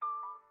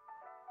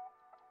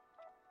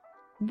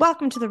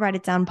Welcome to the Write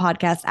It Down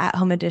podcast at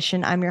home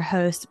edition. I'm your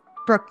host,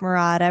 Brooke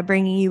Murata,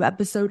 bringing you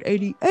episode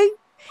 88.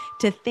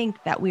 To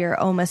think that we are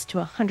almost to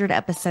 100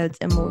 episodes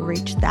and we'll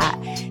reach that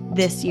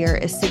this year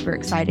is super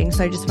exciting.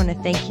 So I just want to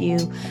thank you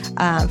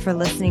for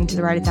listening to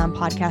the Write It Down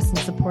podcast and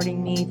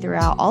supporting me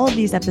throughout all of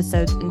these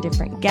episodes and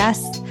different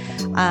guests.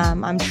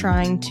 I'm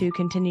trying to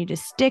continue to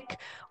stick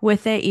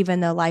with it,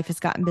 even though life has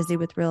gotten busy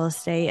with real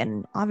estate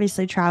and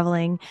obviously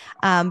traveling.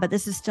 But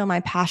this is still my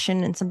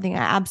passion, and something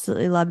I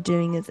absolutely love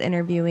doing is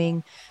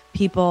interviewing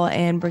people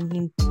and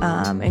bringing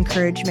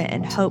encouragement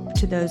and hope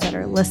to those that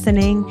are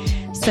listening.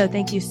 So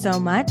thank you so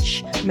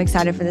much. I'm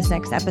excited for this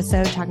next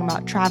episode, talking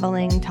about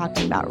traveling,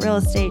 talking about real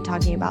estate,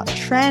 talking about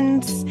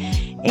trends,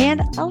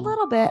 and a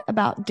little bit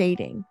about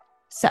dating.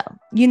 So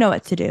you know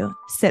what to do.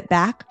 Sit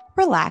back,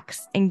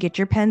 relax, and get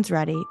your pens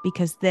ready,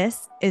 because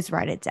this is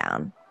Write It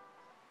Down.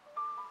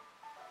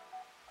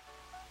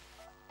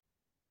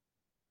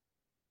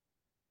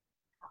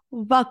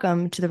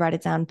 Welcome to the Write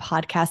It Down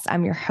podcast.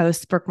 I'm your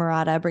host, Brooke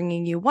Murata,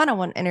 bringing you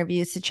one-on-one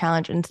interviews to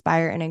challenge,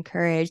 inspire, and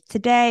encourage.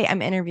 Today,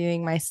 I'm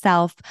interviewing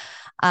myself.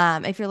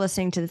 If you're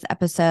listening to this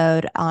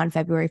episode on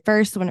February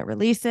 1st, when it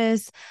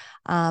releases,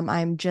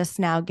 I'm just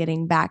now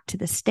getting back to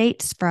the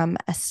States from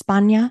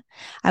España.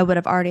 I would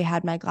have already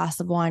had my glass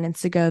of wine in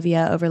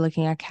Segovia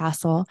overlooking a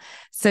castle.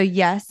 So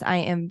yes, I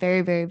am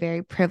very, very,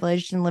 very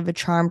privileged and live a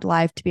charmed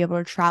life to be able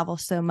to travel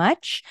so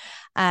much.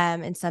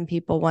 And some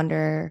people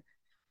wonder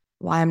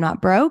why I'm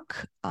not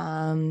broke.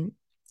 The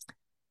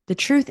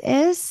truth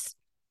is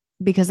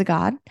because of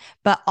God,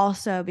 but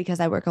also because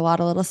I work a lot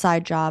of little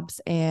side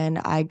jobs and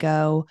I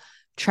go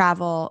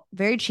travel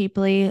very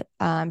cheaply,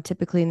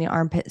 typically in the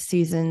armpit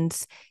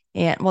seasons.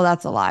 And well,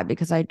 that's a lie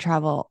because I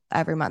travel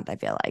every month, I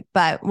feel like.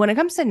 But when it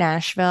comes to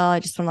Nashville, I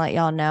just want to let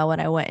y'all know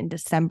when I went in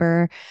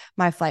December,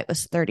 my flight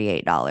was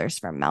 $38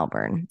 from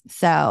Melbourne.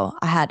 So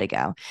I had to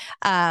go.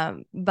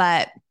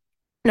 But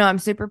no, I'm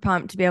super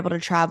pumped to be able to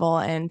travel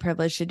and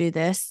privileged to do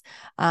this.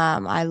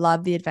 I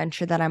love the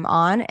adventure that I'm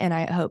on, and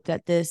I hope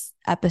that this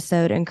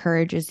episode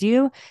encourages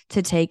you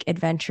to take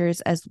adventures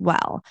as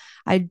well.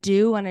 I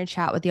do want to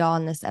chat with y'all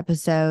in this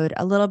episode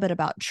a little bit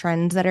about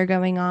trends that are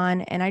going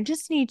on, and I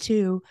just need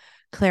to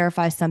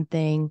clarify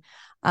something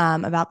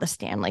about the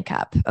Stanley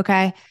Cup.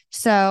 Okay.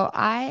 So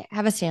I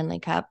have a Stanley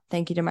Cup.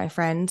 Thank you to my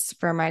friends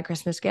for my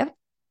Christmas gift.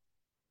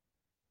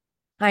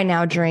 I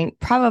now drink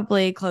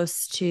probably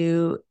close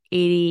to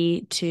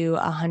 80 to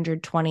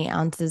 120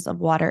 ounces of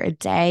water a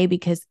day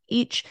because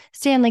each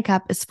Stanley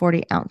Cup is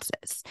 40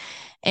 ounces.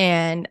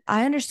 And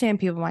I understand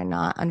people might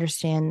not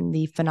understand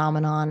the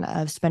phenomenon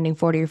of spending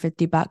 40 or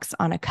 50 bucks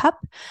on a cup.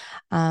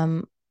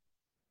 I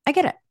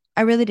get it.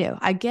 I really do.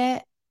 I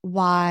get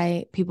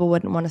why people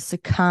wouldn't want to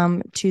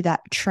succumb to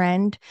that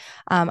trend.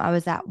 I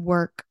was at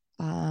work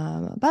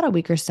about a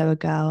week or so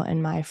ago,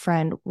 and my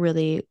friend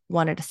really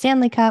wanted a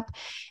Stanley Cup,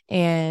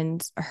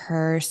 and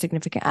her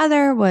significant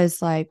other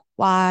was like,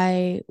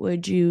 why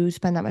would you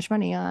spend that much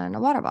money on a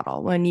water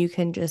bottle when you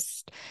can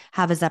just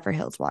have a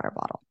Zephyrhills water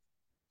bottle?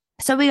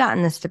 So we got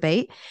in this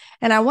debate,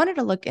 and I wanted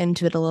to look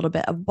into it a little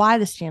bit of why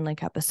the Stanley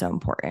Cup is so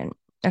important.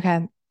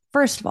 Okay.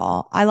 First of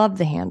all, I love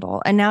the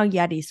handle, and now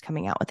Yeti's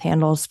coming out with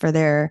handles for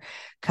their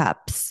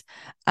cups.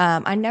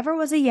 I never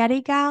was a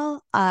Yeti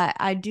gal.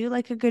 I do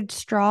like a good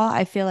straw.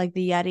 I feel like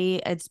the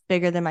Yeti, it's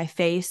bigger than my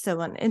face.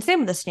 So and same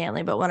with the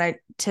Stanley, but when I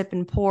tip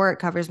and pour, it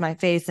covers my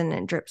face and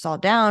it drips all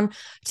down.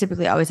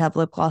 Typically always have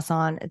lip gloss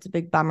on. It's a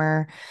big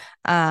bummer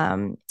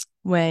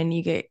when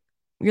you get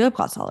your lip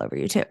gloss all over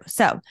you too.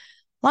 So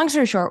long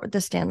story short, with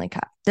the Stanley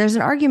Cup, there's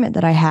an argument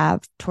that I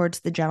have towards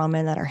the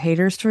gentlemen that are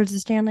haters towards the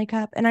Stanley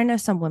Cup. And I know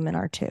some women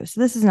are too.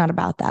 So this is not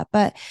about that.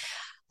 But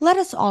let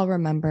us all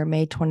remember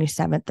May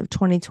 27th of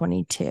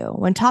 2022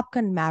 when Top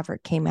Gun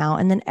Maverick came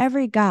out, and then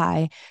every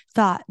guy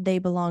thought they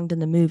belonged in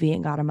the movie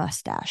and got a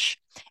mustache.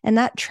 And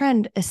that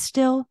trend is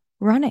still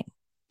running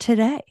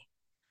today.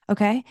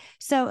 Okay.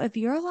 So if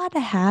you're allowed to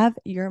have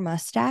your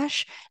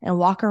mustache and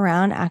walk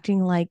around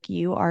acting like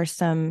you are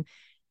some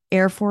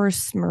Air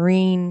Force,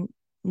 Marine,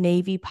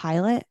 Navy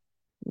pilot,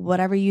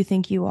 whatever you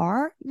think you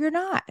are, you're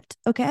not.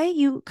 Okay.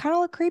 You kind of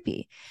look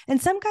creepy.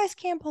 And some guys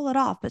can't pull it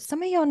off, but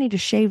some of y'all need to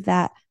shave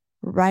that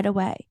right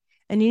away.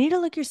 And you need to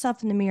look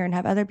yourself in the mirror and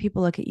have other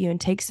people look at you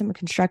and take some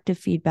constructive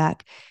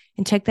feedback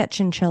and take that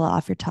chinchilla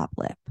off your top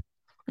lip.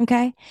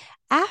 Okay.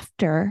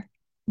 After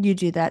you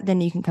do that, then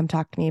you can come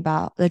talk to me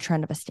about the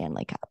trend of a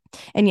Stanley Cup.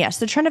 And yes,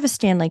 the trend of a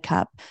Stanley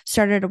Cup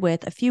started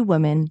with a few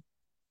women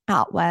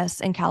out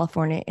west in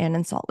California and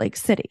in Salt Lake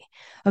City.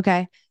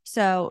 Okay.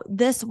 So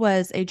this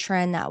was a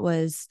trend that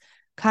was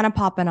kind of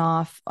popping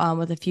off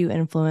with a few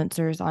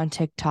influencers on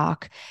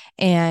TikTok.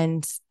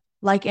 And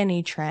like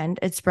any trend,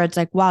 it spreads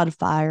like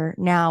wildfire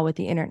now with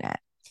the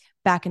internet.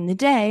 Back in the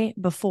day,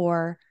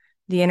 before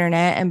the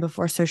internet and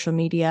before social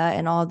media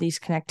and all these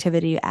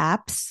connectivity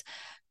apps,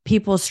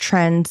 people's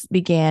trends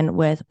began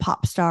with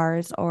pop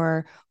stars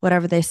or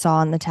whatever they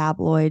saw in the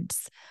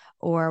tabloids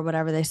or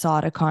whatever they saw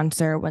at a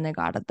concert when they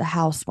got at the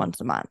house once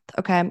a month.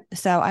 Okay.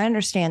 So I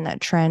understand that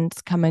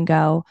trends come and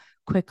go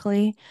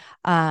quickly.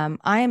 I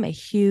am a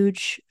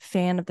huge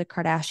fan of the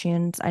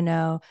Kardashians. I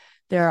know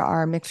there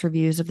are mixed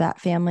reviews of that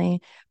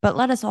family, but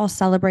let us all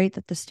celebrate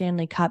that the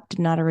Stanley Cup did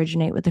not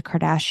originate with the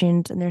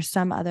Kardashians, and there's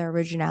some other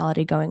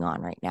originality going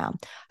on right now.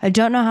 I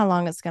don't know how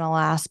long it's going to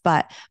last,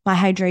 but my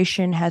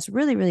hydration has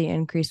really, really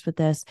increased with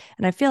this,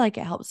 and I feel like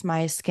it helps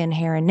my skin,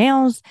 hair, and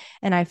nails,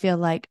 and I feel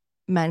like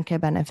men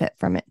could benefit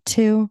from it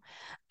too.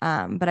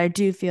 But I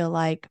do feel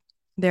like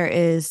there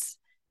is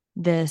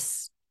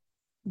this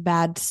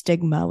bad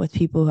stigma with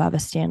people who have a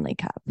Stanley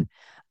Cup.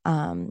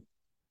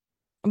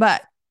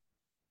 But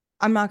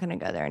I'm not going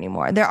to go there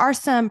anymore. There are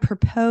some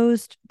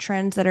proposed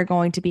trends that are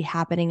going to be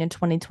happening in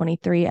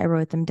 2023. I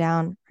wrote them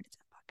down.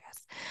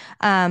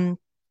 Um,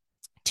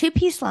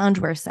 two-piece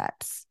loungewear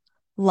sets.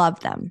 Love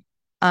them.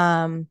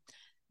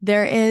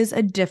 There is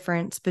a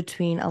difference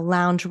between a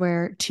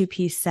loungewear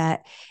two-piece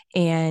set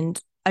and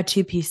a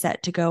two-piece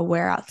set to go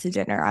wear out to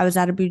dinner. I was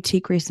at a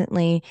boutique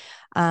recently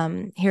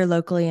here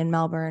locally in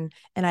Melbourne,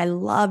 and I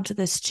loved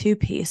this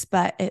two-piece,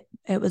 but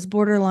it was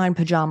borderline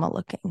pajama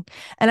looking.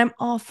 And I'm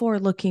all for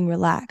looking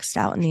relaxed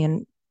out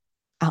in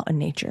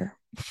nature,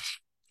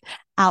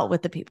 out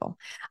with the people.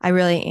 I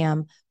really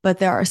am. But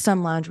there are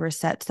some loungewear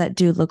sets that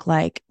do look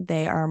like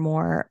they are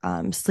more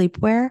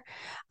sleepwear.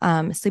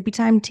 Sleepy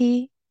time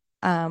tee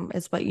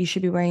is what you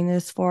should be wearing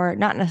this for.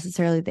 Not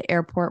necessarily the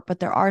airport,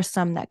 but there are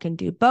some that can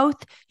do both.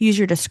 Use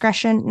your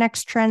discretion.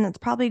 Next trend that's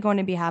probably going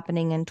to be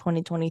happening in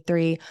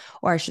 2023,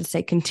 or I should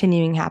say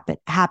continuing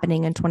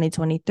happening in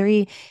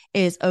 2023,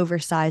 is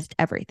oversized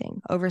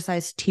everything.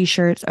 Oversized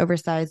t-shirts,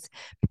 oversized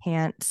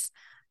pants.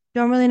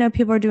 Don't really know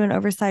people are doing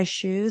oversized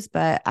shoes,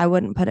 but I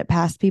wouldn't put it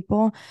past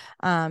people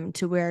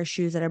to wear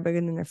shoes that are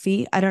bigger than their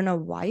feet. I don't know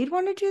why you'd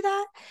want to do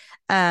that.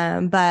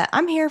 But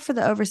I'm here for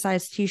the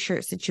oversized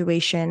t-shirt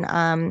situation.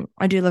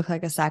 I do look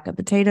like a sack of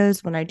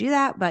potatoes when I do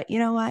that, but you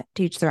know what?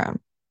 Teach their own.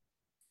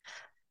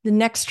 The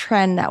next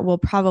trend that will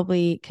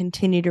probably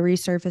continue to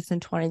resurface in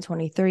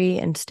 2023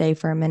 and stay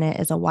for a minute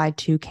is a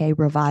Y2K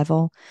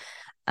revival.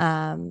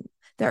 There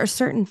are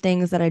certain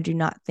things that I do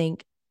not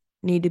think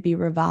need to be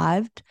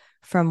revived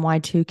from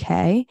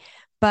Y2K.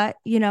 But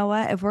you know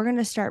what? If we're going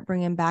to start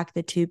bringing back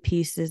the two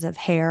pieces of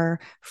hair,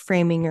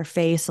 framing your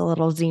face, a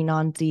little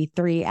Xenon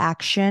Z3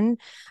 action,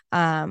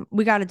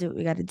 we got to do what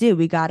we got to do.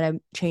 We got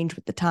to change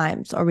with the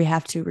times, or we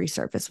have to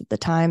resurface with the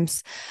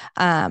times.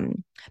 But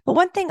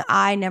one thing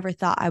I never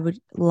thought I would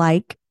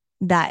like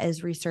that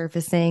is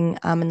resurfacing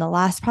in the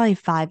last probably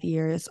 5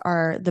 years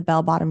are the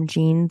bell-bottom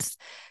jeans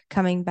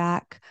coming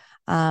back.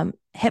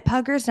 Hip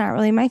huggers, not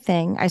really my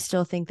thing. I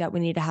still think that we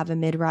need to have a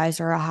mid-rise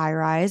or a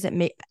high-rise.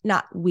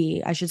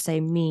 I should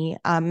say me,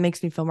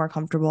 makes me feel more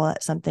comfortable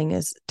that something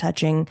is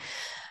touching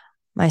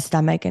my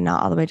stomach and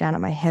not all the way down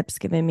at my hips,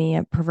 giving me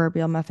a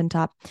proverbial muffin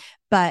top.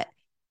 But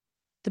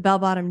the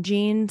bell-bottom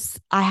jeans,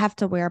 I have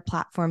to wear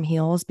platform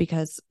heels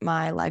because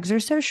my legs are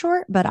so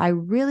short, but I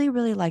really,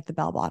 really like the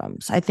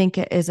bell-bottoms. I think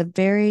it is a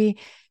very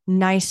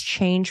nice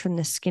change from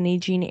the skinny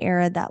jean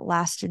era that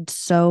lasted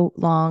so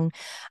long.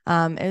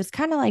 It was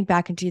kind of like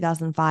back in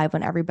 2005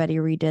 when everybody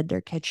redid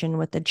their kitchen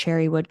with the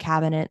cherry wood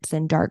cabinets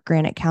and dark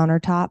granite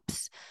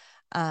countertops.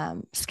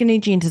 Skinny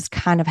jeans is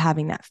kind of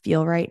having that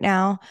feel right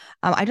now.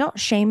 I don't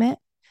shame it.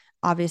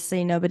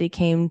 Obviously, nobody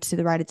came to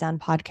the Write It Down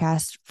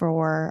podcast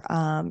for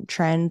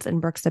trends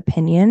and Brooke's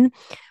opinion,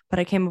 but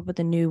I came up with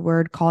a new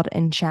word called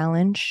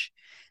 "in-challenge."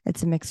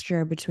 It's a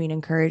mixture between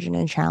encourage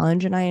and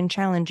challenge, and I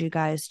challenge you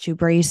guys to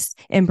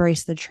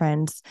embrace the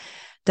trends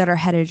that are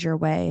headed your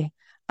way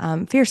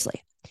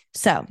fiercely.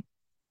 So,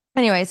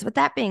 anyways, with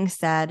that being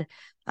said,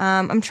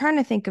 I'm trying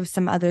to think of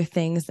some other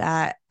things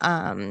that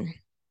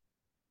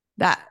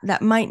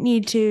that might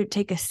need to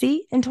take a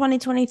seat in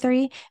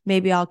 2023.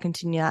 Maybe I'll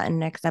continue that in the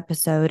next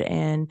episode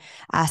and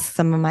ask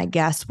some of my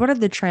guests what are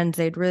the trends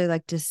they'd really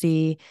like to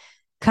see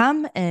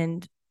come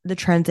and the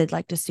trends they'd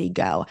like to see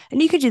go.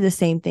 And you could do the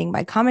same thing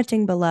by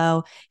commenting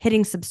below,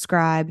 hitting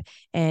subscribe,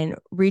 and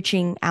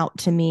reaching out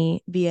to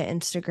me via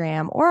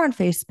Instagram or on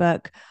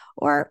Facebook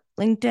or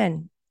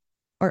LinkedIn.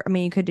 Or, I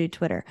mean, you could do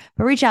Twitter,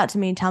 but reach out to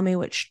me and tell me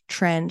which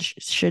trend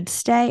should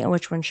stay and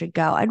which one should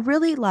go. I'd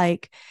really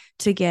like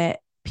to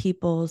get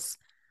people's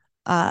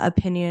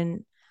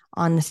opinion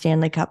on the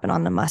Stanley Cup and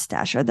on the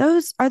mustache. Are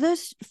those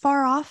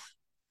far off?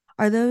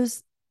 Are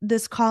those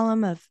this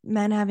column of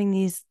men having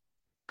these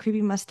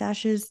creepy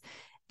mustaches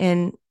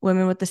and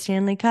women with the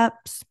Stanley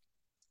Cups?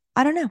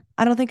 I don't know.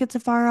 I don't think it's a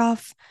far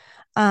off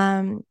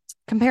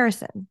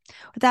comparison.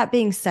 With that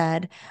being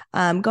said,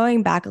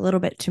 going back a little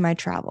bit to my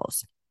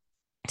travels,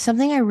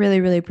 something I really,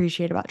 really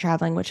appreciate about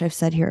traveling, which I've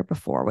said here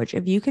before, which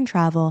if you can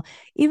travel,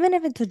 even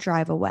if it's a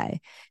drive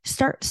away,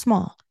 start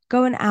small.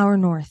 Go an hour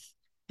north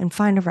and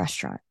find a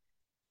restaurant.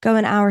 Go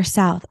an hour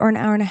south or an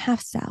hour and a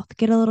half south.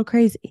 Get a little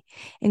crazy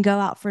and go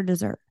out for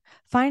dessert.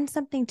 Find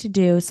something to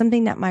do,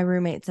 something that my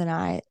roommates and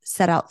I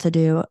set out to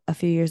do a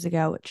few years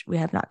ago, which we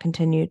have not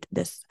continued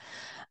this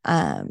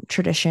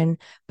tradition,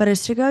 but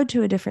is to go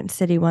to a different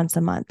city once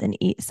a month and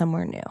eat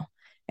somewhere new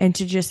and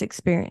to just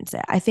experience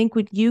it. I think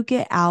when you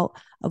get out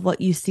of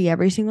what you see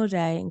every single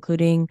day,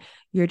 including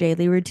your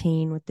daily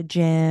routine with the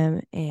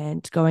gym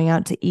and going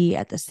out to eat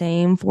at the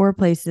same 4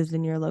 places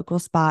in your local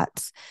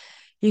spots,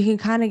 you can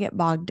kind of get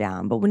bogged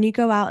down. But when you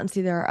go out and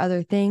see there are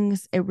other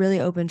things, it really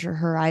opens your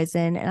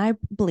horizon. And I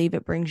believe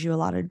it brings you a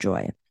lot of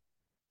joy.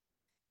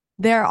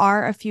 There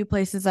are a few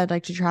places I'd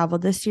like to travel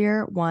this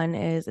year. One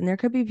is, and there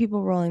could be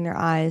people rolling their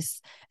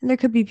eyes, and there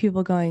could be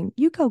people going,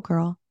 "You go,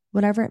 girl,"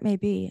 whatever it may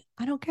be.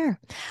 I don't care.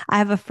 I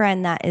have a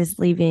friend that is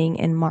leaving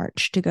in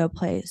March to go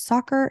play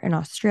soccer in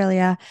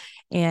Australia,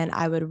 and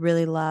I would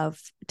really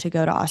love to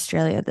go to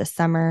Australia this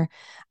summer.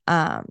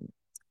 And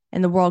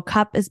the World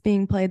Cup is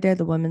being played there,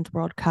 the Women's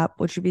World Cup,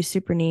 which would be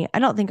super neat. I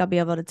don't think I'll be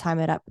able to time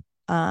it up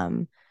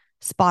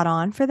spot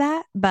on for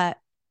that, but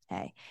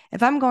hey,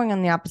 if I'm going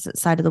on the opposite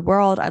side of the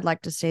world, I'd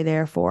like to stay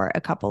there for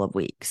a couple of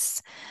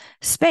weeks.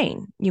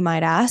 Spain, you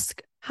might ask,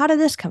 how did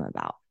this come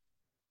about?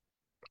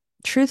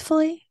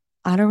 Truthfully,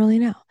 I don't really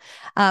know.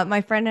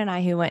 My friend and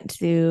I, who went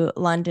to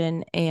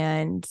London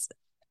and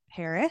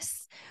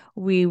Paris,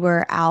 we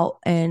were out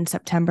in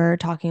September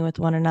talking with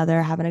one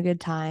another, having a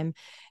good time.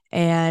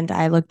 And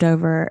I looked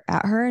over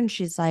at her and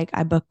she's like,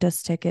 "I booked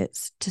us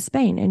tickets to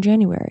Spain in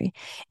January."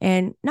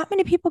 And not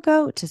many people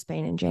go to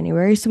Spain in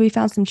January. So we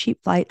found some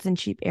cheap flights and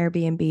cheap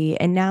Airbnb.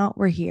 And now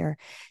we're here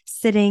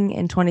sitting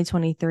in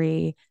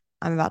 2023.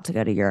 I'm about to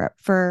go to Europe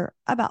for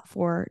about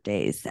 4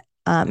 days.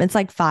 It's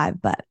like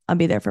 5, but I'll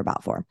be there for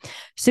about 4.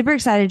 Super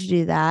excited to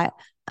do that.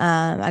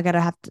 I'm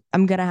gonna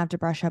have to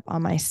brush up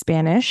on my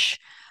Spanish,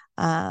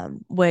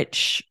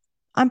 which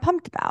I'm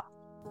pumped about.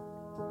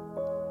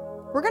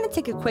 We're going to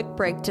take a quick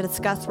break to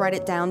discuss Write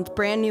It Down's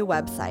brand new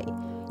website.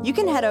 You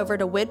can head over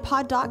to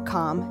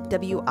widpod.com,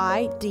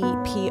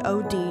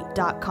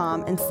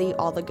 widpod.com, and see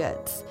all the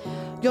goods.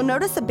 You'll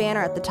notice a banner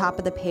at the top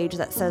of the page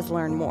that says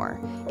Learn More.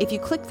 If you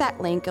click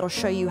that link, it'll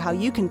show you how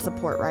you can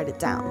support Write It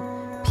Down.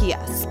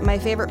 P.S. My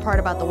favorite part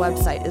about the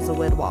website is the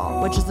Wid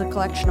Wall, which is a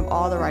collection of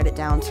all the Write It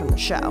Downs from the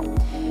show.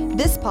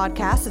 This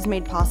podcast is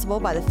made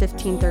possible by the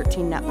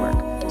 1513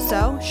 Network,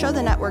 so show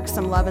the network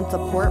some love and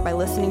support by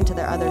listening to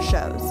their other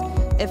shows.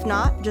 If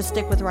not, just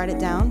stick with Write It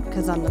Down,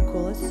 because I'm the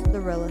coolest, the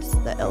realest,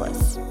 the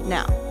illest.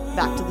 Now,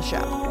 back to the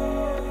show.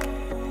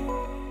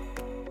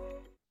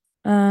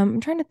 I'm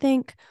trying to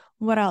think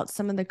what else,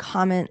 some of the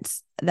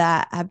comments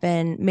that have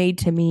been made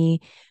to me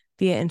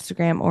via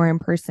Instagram or in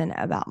person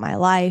about my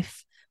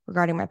life,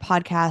 regarding my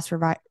podcast,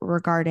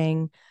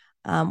 regarding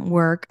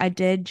work. I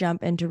did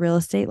jump into real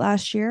estate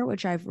last year,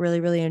 which I've really,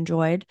 really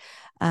enjoyed.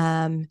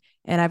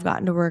 And I've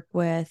gotten to work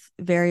with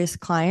various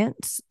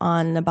clients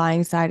on the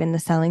buying side and the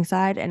selling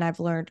side, and I've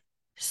learned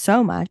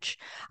so much.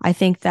 I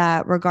think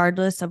that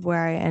regardless of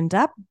where I end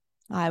up,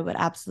 I would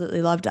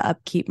absolutely love to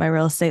upkeep my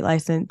real estate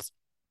license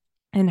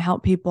and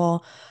help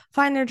people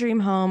find their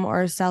dream home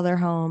or sell their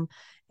home,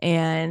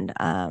 and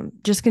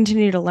just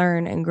continue to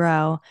learn and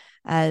grow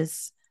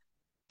as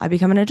I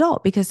become an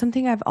adult. Because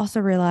something I've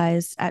also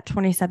realized at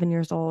 27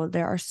 years old,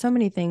 there are so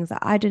many things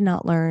that I did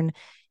not learn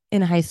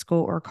in high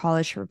school or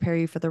college to prepare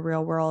you for the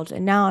real world.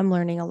 And now I'm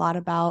learning a lot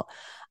about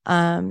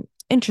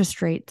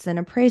interest rates and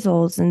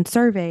appraisals and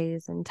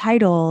surveys and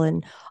title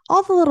and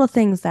all the little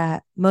things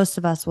that most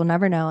of us will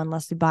never know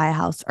unless we buy a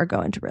house or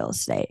go into real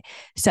estate.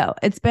 So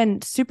it's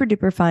been super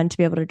duper fun to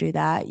be able to do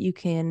that. You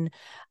can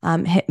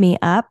hit me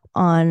up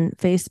on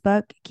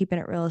Facebook, Keeping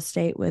It Real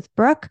Estate with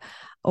Brooke,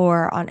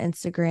 or on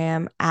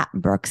Instagram at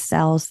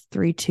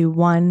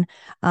BrookeSells321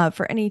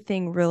 for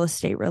anything real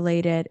estate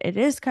related. It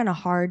is kind of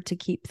hard to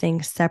keep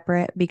things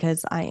separate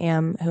because I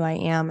am who I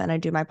am, and I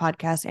do my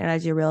podcast, and I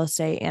do real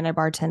estate, and I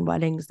bartend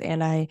weddings,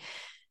 and I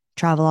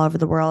travel all over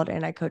the world,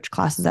 and I coach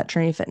classes at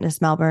Trinity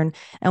Fitness Melbourne.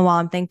 And while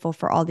I'm thankful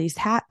for all these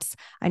hats,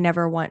 I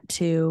never want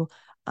to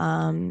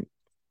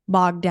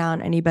bog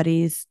down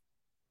anybody's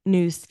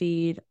news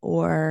feed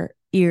or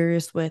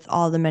ears with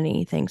all the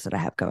many things that I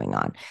have going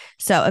on.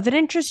 So if it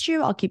interests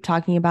you, I'll keep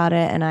talking about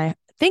it. And I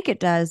think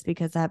it does,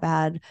 because I've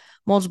had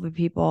multiple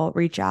people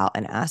reach out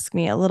and ask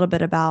me a little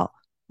bit about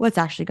what's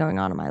actually going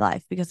on in my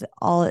life, because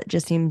all it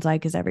just seems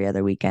like is every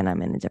other weekend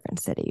I'm in a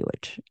different city,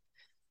 which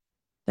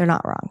they're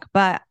not wrong.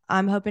 But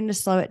I'm hoping to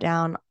slow it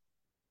down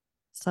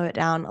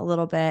a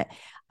little bit,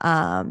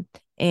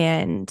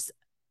 and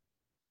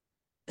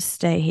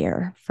stay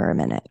here for a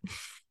minute.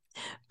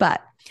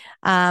 But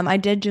I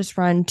did just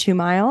run 2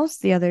 miles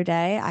the other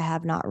day. I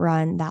have not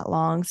run that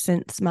long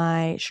since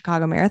my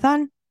Chicago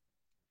Marathon,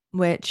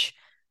 which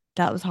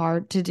that was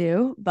hard to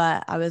do,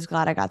 but I was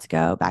glad I got to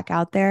go back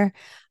out there.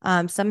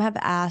 Some have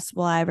asked,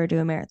 will I ever do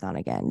a marathon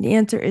again? The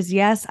answer is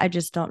yes. I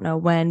just don't know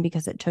when,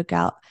 because it took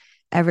out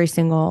every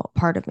single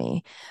part of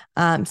me.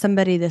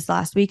 Somebody this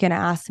last weekend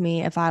asked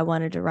me if I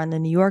wanted to run the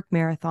New York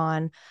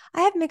Marathon.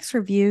 I have mixed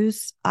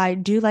reviews. I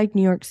do like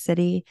New York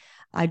City.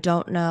 I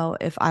don't know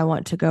if I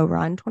want to go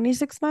run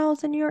 26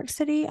 miles in New York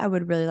City. I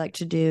would really like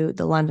to do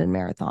the London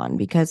Marathon,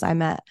 because I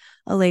met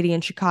a lady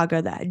in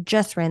Chicago that had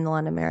just ran the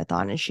London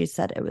Marathon, and she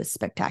said it was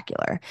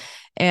spectacular.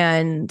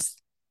 And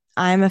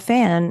I'm a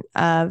fan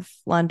of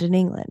London,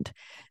 England.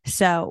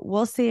 So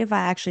we'll see if I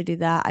actually do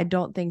that. I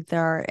don't think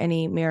there are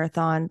any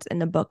marathons in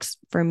the books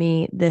for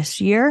me this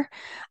year,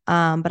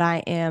 but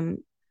I am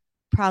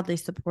proudly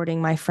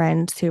supporting my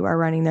friends who are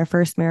running their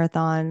first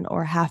marathon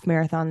or half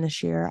marathon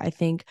this year. I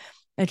think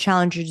it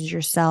challenges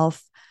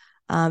yourself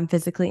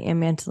physically and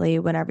mentally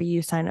whenever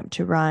you sign up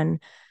to run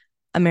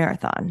a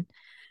marathon.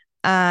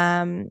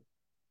 Um,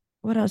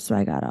 what else do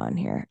I got on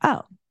here?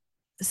 Oh,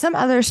 some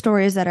other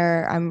stories that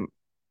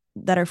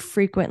are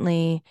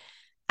frequently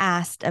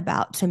asked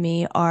about to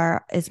me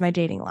is my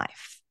dating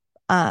life.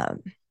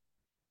 Um,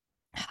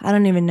 I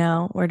don't even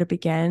know where to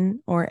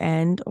begin or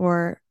end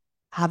or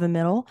have a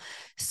middle.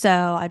 So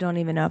I don't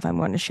even know if I'm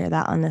going to share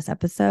that on this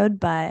episode,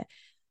 but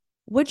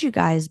would you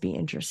guys be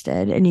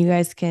interested? And you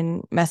guys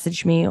can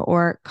message me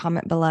or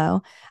comment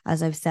below,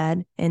 as I've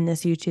said in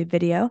this YouTube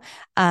video.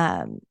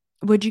 Um,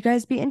 would you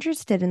guys be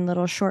interested in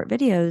little short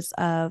videos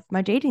of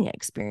my dating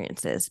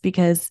experiences?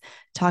 Because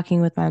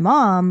talking with my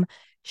mom,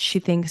 she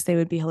thinks they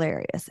would be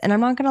hilarious. And I'm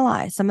not going to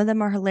lie, some of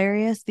them are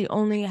hilarious. The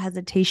only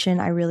hesitation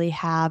I really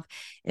have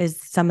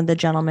is some of the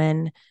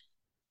gentlemen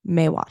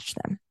may watch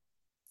them.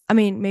 I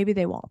mean, maybe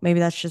they won't.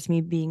 Maybe that's just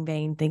me being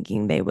vain,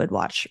 thinking they would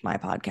watch my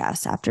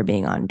podcast after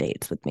being on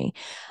dates with me.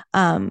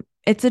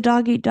 It's a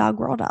dog eat dog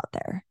world out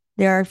there.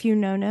 There are a few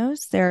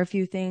no-nos. There are a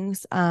few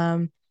things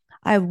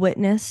I've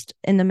witnessed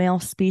in the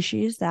male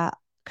species that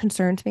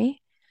concerns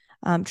me,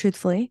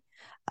 truthfully.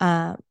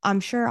 I'm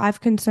sure I've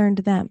concerned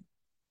them.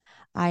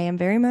 I am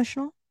very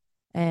emotional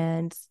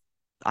and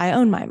I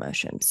own my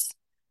emotions.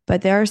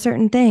 But there are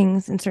certain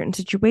things in certain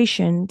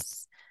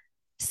situations,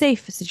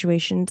 safe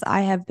situations,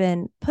 I have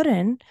been put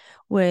in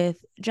with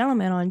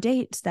gentlemen on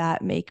dates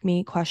that make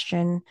me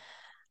question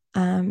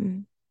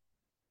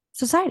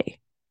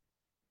society,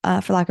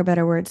 for lack of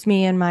better words.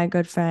 Me and my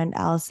good friend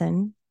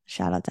Allison,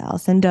 shout out to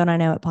Allison, Don't I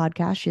Know It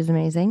podcast. She's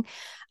amazing.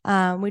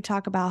 We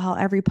talk about how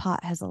every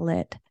pot has a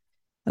lid.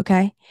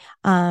 Okay.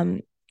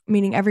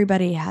 Meaning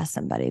everybody has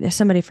somebody. There's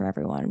somebody for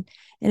everyone.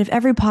 And if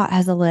every pot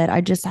has a lid,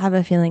 I just have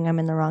a feeling I'm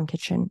in the wrong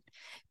kitchen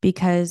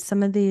because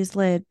some of these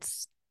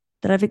lids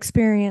that I've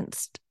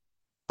experienced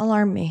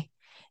alarm me.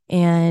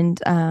 And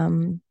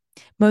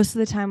most of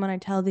the time when I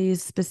tell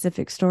these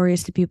specific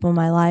stories to people in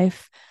my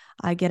life,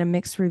 I get a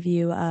mixed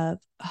review of,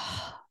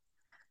 oh,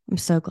 I'm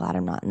so glad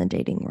I'm not in the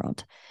dating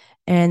world.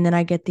 And then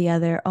I get the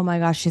other, oh my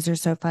gosh, these are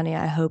so funny.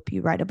 I hope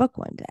you write a book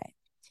one day.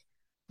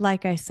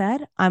 Like I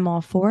said, I'm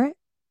all for it.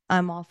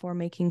 I'm all for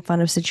making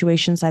fun of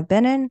situations I've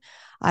been in.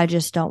 I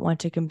just don't want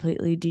to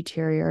completely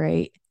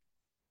deteriorate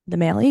the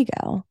male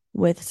ego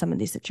with some of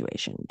these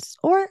situations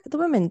or the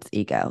women's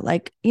ego.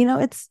 Like,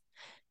 it's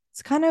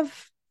kind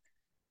of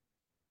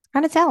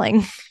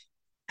telling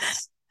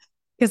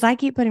because I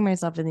keep putting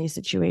myself in these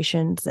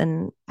situations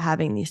and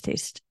having these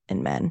tastes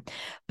in men.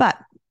 But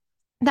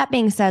that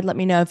being said, let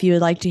me know if you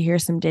would like to hear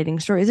some dating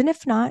stories. And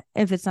if not,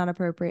 if it's not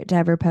appropriate to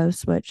ever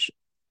post, which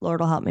Lord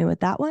will help me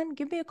with that one,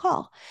 give me a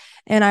call.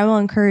 And I will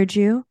encourage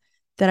you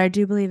that I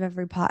do believe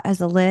every pot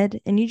has a lid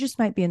and you just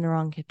might be in the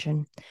wrong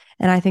kitchen.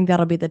 And I think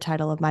that'll be the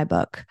title of my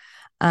book.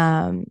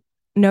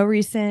 No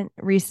recent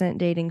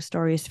dating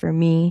stories for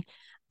me.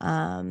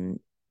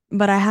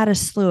 But I had a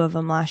slew of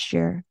them last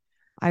year.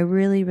 I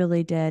really,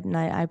 really did. And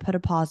I put a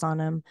pause on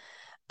them.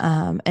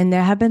 And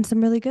there have been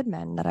some really good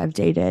men that I've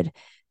dated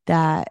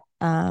that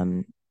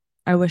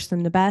I wish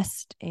them the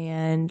best.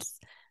 And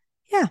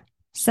yeah,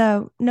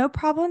 so no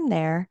problem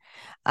there.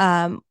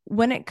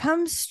 When it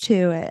comes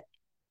to it,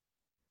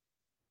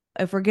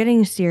 if we're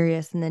getting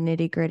serious in the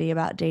nitty gritty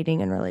about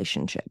dating and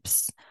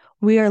relationships,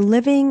 we are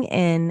living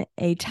in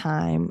a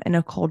time and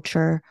a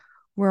culture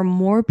where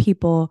more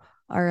people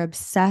are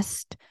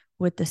obsessed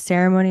with the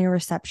ceremony of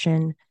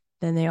reception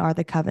than they are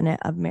the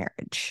covenant of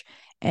marriage.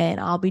 And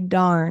I'll be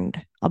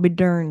darned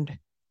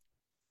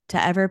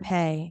to ever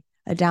pay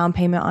a down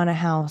payment on a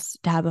house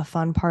to have a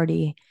fun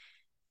party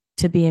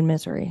to be in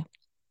misery.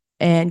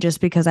 And just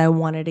because I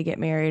wanted to get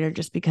married or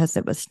just because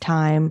it was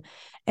time.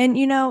 And,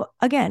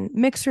 again,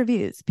 mixed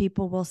reviews.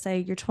 People will say,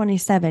 you're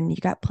 27, you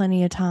got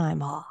plenty of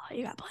time. Oh,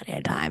 you got plenty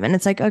of time. And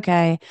it's like,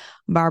 okay,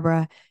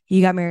 Barbara,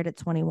 you got married at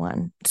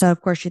 21. So,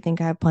 of course, you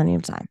think I have plenty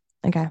of time.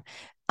 Okay.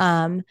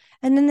 And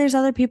then there's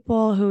other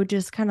people who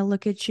just kind of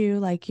look at you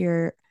like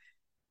you're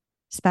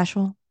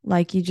special,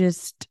 like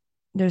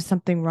there's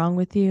something wrong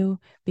with you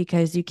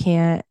because you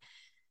can't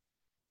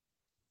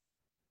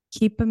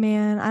keep a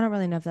man. I don't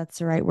really know if that's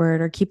the right word,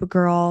 or keep a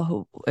girl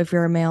who, if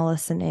you're a male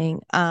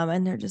listening,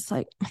 and they're just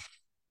like,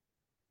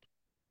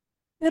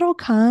 it'll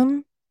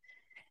come.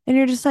 And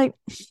you're just like,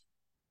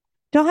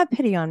 don't have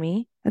pity on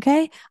me.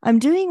 Okay. I'm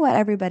doing what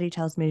everybody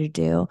tells me to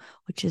do,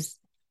 which is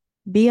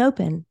be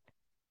open.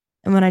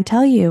 And when I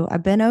tell you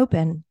I've been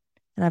open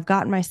and I've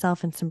gotten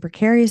myself in some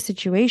precarious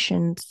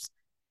situations,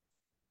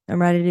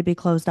 I'm ready to be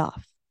closed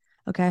off.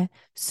 Okay.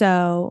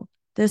 So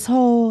this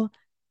whole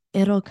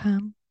it'll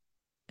come,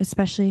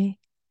 especially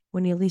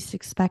when you least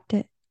expect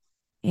it.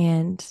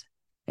 And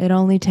it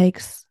only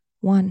takes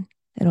one.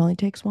 It only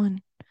takes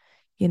one,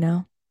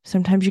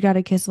 Sometimes you got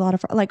to kiss a lot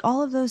of, like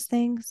all of those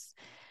things.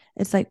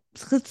 It's like,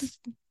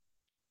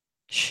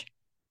 Shh,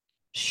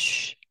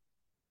 shh,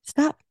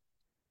 stop.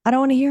 I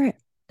don't want to hear it.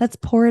 That's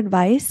poor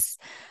advice.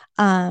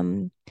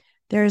 Um,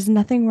 there's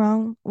nothing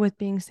wrong with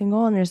being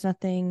single, and there's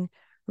nothing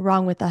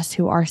wrong with us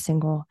who are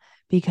single,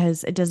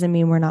 because it doesn't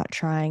mean we're not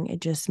trying.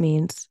 It just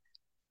means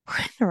we're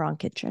in the wrong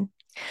kitchen.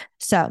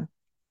 So,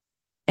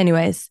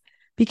 anyways,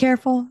 be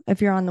careful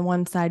if you're on the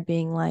one side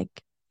being like,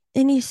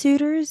 any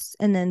suitors?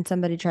 And then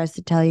somebody tries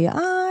to tell you,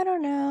 oh, I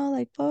don't know,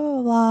 like blah,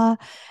 blah, blah.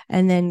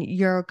 And then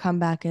your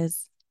comeback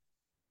is,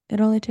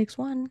 it only takes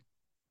one.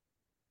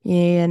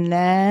 You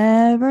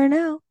never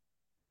know.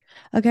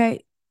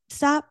 Okay.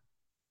 Stop.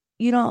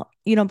 You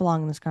don't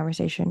belong in this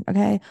conversation.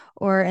 Okay.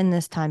 Or in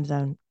this time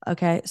zone.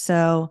 Okay.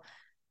 So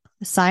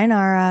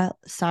sayonara,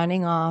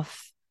 signing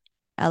off.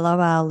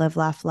 LOL, live,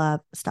 laugh, love.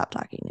 Stop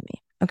talking to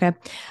me. Okay.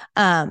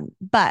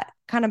 But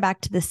kind of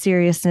back to the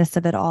seriousness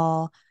of it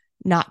all,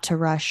 not to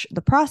rush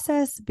the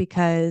process,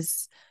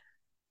 because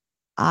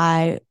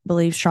I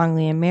believe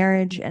strongly in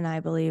marriage, and I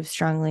believe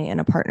strongly in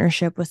a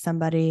partnership with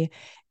somebody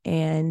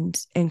and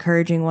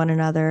encouraging one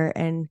another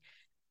and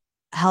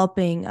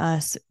helping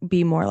us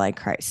be more like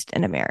Christ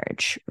in a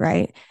marriage,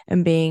 right?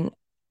 And being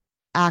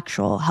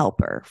actual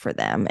helper for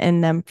them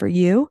and them for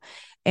you.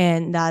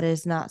 And that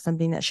is not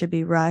something that should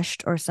be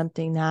rushed, or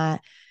something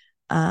that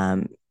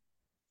um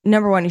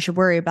number one, you should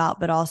worry about,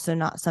 but also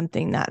not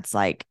something that's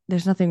like,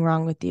 there's nothing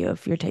wrong with you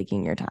if you're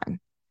taking your time.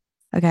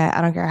 Okay.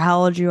 I don't care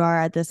how old you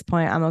are at this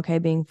point. I'm okay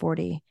being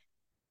 40,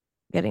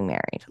 getting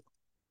married,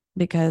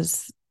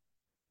 because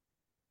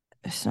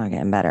it's not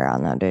getting better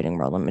on that dating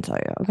world. Let me tell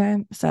you. Okay.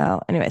 So,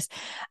 anyways,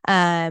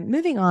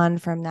 moving on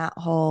from that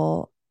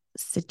whole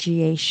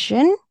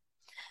situation,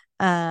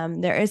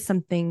 there is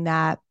something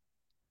that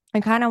I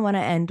kind of want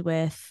to end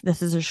with.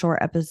 This is a short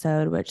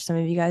episode, which some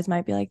of you guys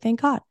might be like,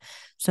 thank God.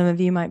 Some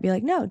of you might be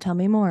like, no, tell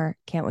me more.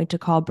 Can't wait to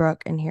call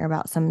Brooke and hear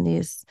about some of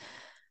these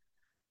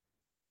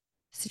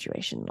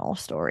situational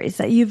stories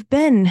that you've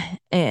been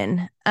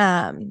in.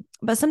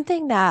 But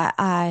something that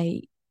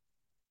I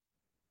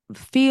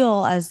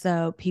feel as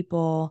though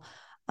people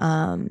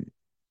um,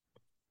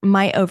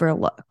 might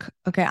overlook.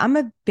 Okay. I'm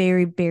a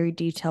very, very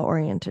detail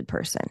oriented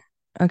person.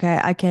 Okay.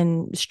 I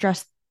can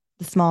stress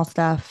the small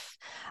stuff.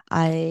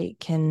 I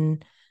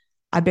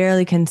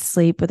barely can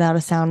sleep without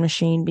a sound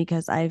machine,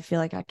 because I feel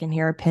like I can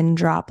hear a pin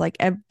drop. Like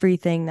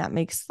everything that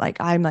makes, like,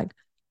 I'm like,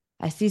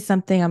 I see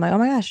something, I'm like, oh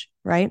my gosh,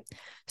 right?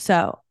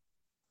 So,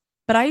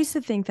 but I used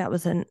to think that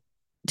was a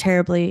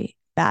terribly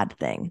bad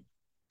thing.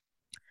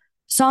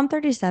 Psalm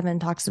 37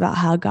 talks about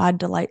how God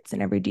delights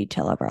in every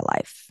detail of our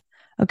life.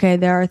 Okay,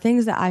 there are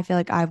things that I feel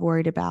like I've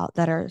worried about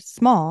that are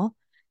small,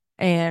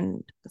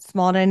 and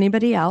small to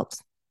anybody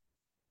else,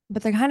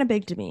 but they're kind of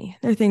big to me.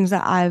 They're things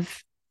that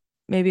I've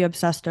maybe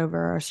obsessed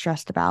over or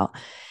stressed about.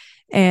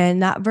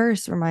 And that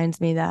verse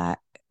reminds me that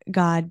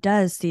God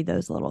does see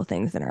those little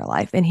things in our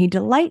life, and he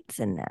delights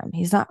in them.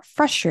 He's not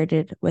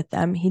frustrated with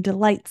them. He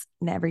delights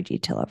in every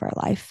detail of our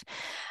life.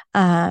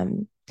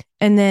 Um,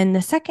 and then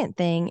the second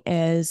thing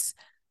is,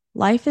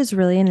 life is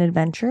really an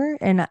adventure.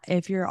 And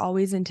if you're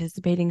always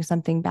anticipating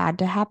something bad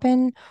to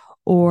happen,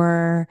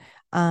 or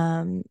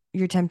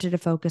you're tempted to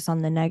focus on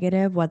the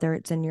negative, whether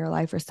it's in your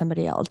life or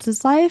somebody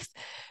else's life,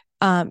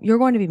 you're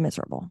going to be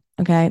miserable.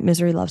 Okay.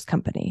 Misery loves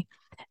company.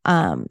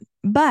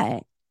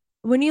 But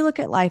when you look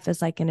at life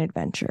as like an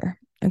adventure,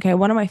 okay,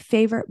 one of my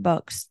favorite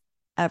books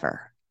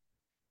ever,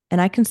 and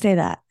I can say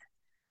that.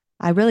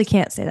 I really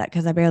can't say that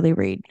because I barely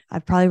read.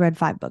 I've probably read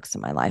 5 books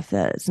in my life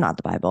that it's not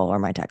the Bible or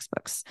my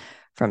textbooks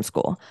from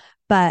school,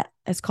 but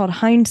it's called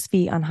Hind's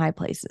Feet on High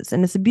Places.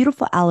 And it's a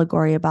beautiful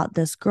allegory about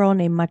this girl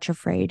named Much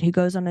Afraid who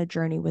goes on a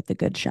journey with the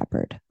Good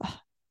Shepherd. Oh,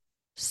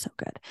 so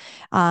good.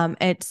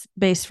 It's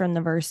based from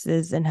the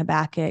verses in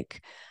Habakkuk,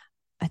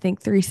 I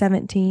think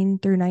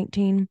 3:17 through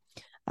 19,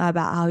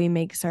 about how he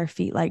makes our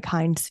feet like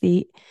hind's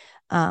feet,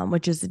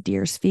 which is a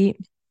deer's feet,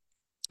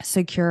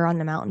 secure on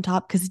the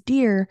mountaintop, because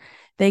deer,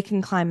 they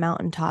can climb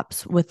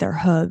mountaintops with their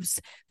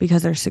hooves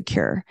because they're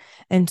secure.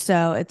 And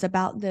so it's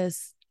about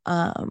this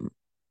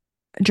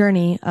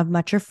journey of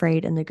Much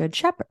Afraid and the Good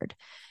Shepherd.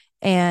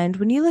 And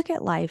when you look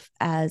at life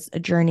as a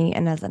journey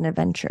and as an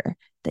adventure,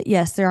 that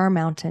yes, there are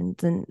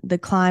mountains, and the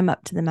climb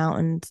up to the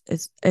mountains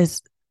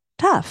is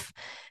tough.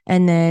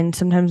 And then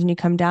sometimes when you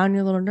come down,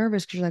 you're a little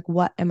nervous because you're like,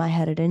 what am I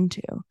headed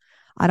into?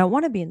 I don't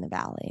want to be in the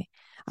valley.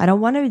 I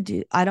don't want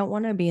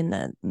to be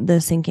in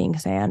the sinking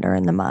sand or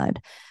in the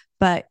mud.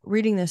 But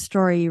reading this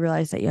story, you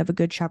realize that you have a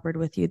good shepherd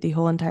with you the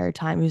whole entire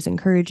time, who's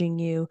encouraging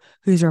you,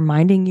 who's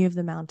reminding you of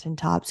the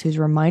mountaintops, who's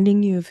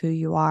reminding you of who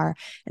you are,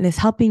 and is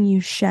helping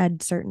you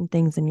shed certain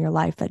things in your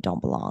life that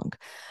don't belong,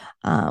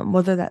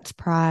 whether that's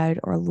pride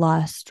or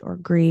lust or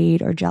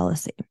greed or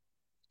jealousy.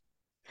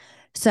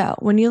 So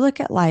when you look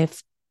at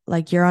life,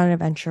 like you're on an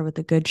adventure with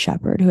a good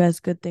shepherd who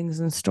has good things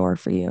in store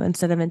for you,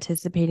 instead of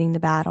anticipating the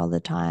bad all the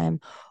time,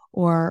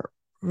 or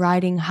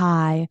riding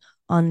high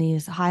on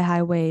these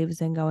high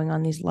waves and going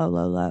on these low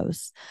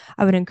lows.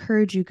 I would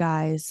encourage you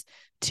guys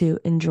to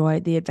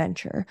enjoy the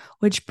adventure,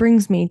 which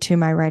brings me to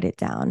my write it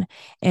down.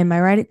 And my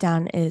write it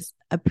down is: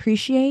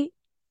 appreciate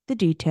the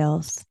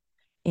details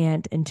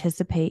and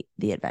anticipate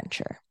the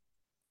adventure.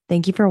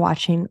 Thank you for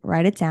watching.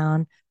 Write it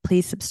down.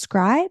 Please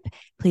subscribe.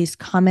 Please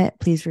comment.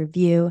 Please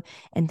review.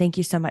 And thank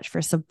you so much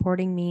for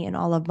supporting me in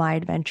all of my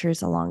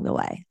adventures along the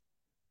way.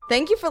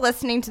 Thank you for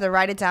listening to the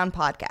Write It Down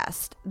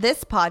podcast.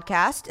 This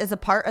podcast is a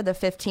part of the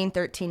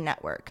 1513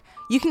 network.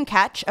 You can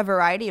catch a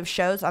variety of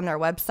shows on their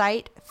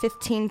website,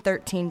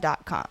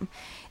 1513.com.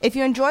 If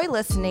you enjoy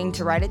listening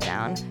to Write It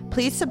Down,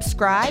 please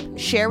subscribe,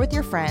 share with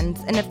your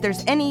friends, and if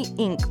there's any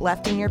ink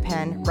left in your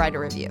pen, write a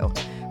review.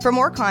 For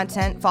more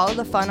content, follow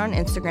the fun on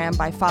Instagram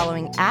by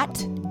following at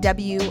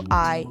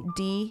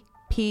WIDPOD.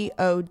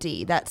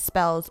 That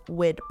spells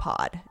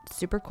WIDPod. It's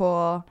super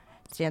cool.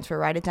 Stands for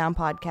Write It Down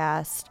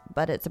Podcast,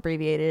 but it's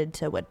abbreviated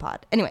to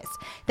WIDPod. Anyways,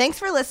 thanks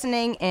for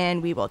listening,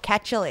 and we will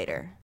catch you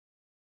later.